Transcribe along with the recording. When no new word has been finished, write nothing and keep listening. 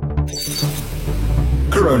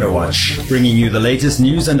Corona Watch, bringing you the latest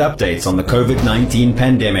news and updates on the COVID-19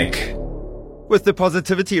 pandemic. With the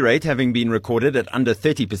positivity rate having been recorded at under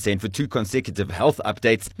 30% for 2 consecutive health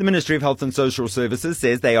updates, the Ministry of Health and Social Services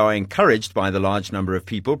says they are encouraged by the large number of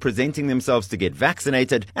people presenting themselves to get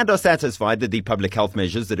vaccinated and are satisfied that the public health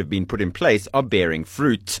measures that have been put in place are bearing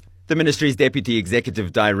fruit. The ministry's Deputy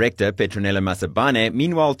Executive Director, Petronella Masabane,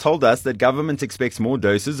 meanwhile told us that government expects more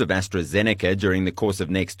doses of AstraZeneca during the course of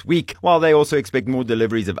next week, while they also expect more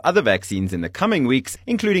deliveries of other vaccines in the coming weeks,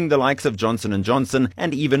 including the likes of Johnson & Johnson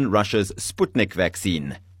and even Russia's Sputnik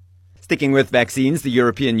vaccine. Sticking with vaccines, the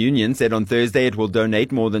European Union said on Thursday it will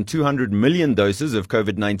donate more than 200 million doses of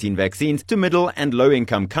COVID-19 vaccines to middle and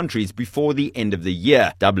low-income countries before the end of the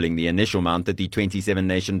year, doubling the initial amount that the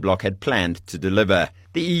 27-nation bloc had planned to deliver.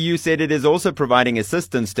 The EU said it is also providing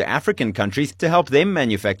assistance to African countries to help them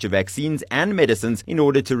manufacture vaccines and medicines in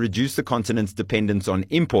order to reduce the continent's dependence on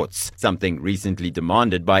imports, something recently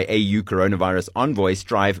demanded by AU coronavirus envoy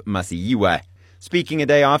Strive Masiyiwa. Speaking a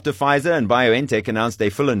day after Pfizer and BioNTech announced a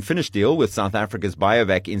fill and finish deal with South Africa's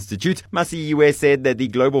BioVac Institute, Masiyiwa said that the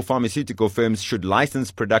global pharmaceutical firms should license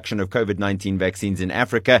production of COVID-19 vaccines in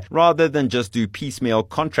Africa rather than just do piecemeal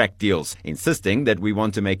contract deals, insisting that we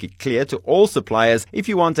want to make it clear to all suppliers, if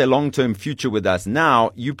you want a long-term future with us now,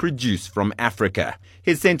 you produce from Africa.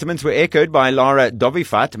 His sentiments were echoed by Lara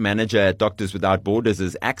Dovifat, manager at Doctors Without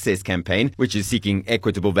Borders' Access campaign, which is seeking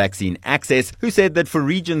equitable vaccine access, who said that for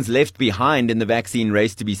regions left behind in the vaccine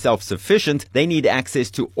race to be self-sufficient, they need access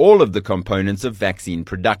to all of the components of vaccine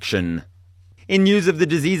production. In news of the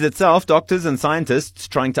disease itself, doctors and scientists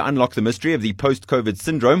trying to unlock the mystery of the post-COVID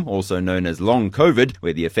syndrome, also known as long COVID,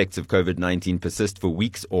 where the effects of COVID-19 persist for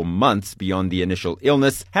weeks or months beyond the initial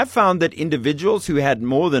illness, have found that individuals who had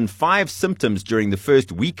more than 5 symptoms during the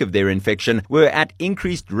first week of their infection were at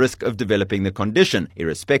increased risk of developing the condition,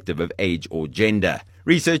 irrespective of age or gender.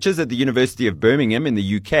 Researchers at the University of Birmingham in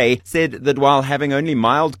the UK said that while having only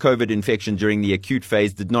mild COVID infection during the acute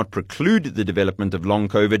phase did not preclude the development of long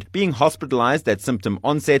COVID, being hospitalized at symptom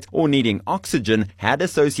onset or needing oxygen had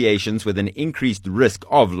associations with an increased risk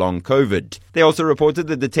of long COVID. They also reported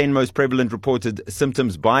that the 10 most prevalent reported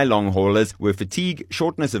symptoms by long haulers were fatigue,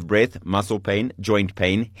 shortness of breath, muscle pain, joint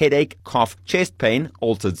pain, headache, cough, chest pain,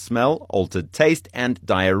 altered smell, altered taste, and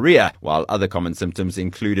diarrhea, while other common symptoms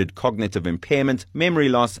included cognitive impairment, memory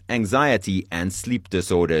loss, anxiety, and sleep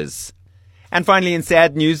disorders. And finally, in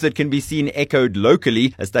sad news that can be seen echoed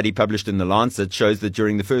locally, a study published in The Lancet shows that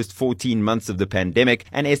during the first 14 months of the pandemic,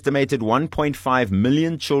 an estimated 1.5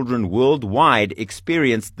 million children worldwide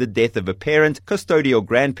experienced the death of a parent, custodial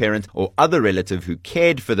grandparent, or other relative who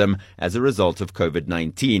cared for them as a result of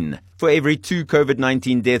COVID-19. For every 2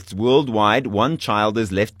 COVID-19 deaths worldwide, 1 child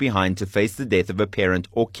is left behind to face the death of a parent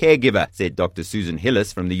or caregiver, said Dr. Susan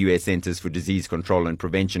Hillis from the U.S. Centers for Disease Control and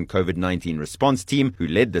Prevention COVID-19 response team, who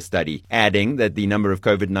led the study, adding that the number of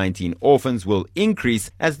COVID-19 orphans will increase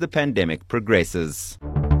as the pandemic progresses.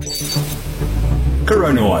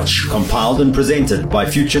 Corona Watch, compiled and presented by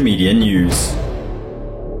Future Media News.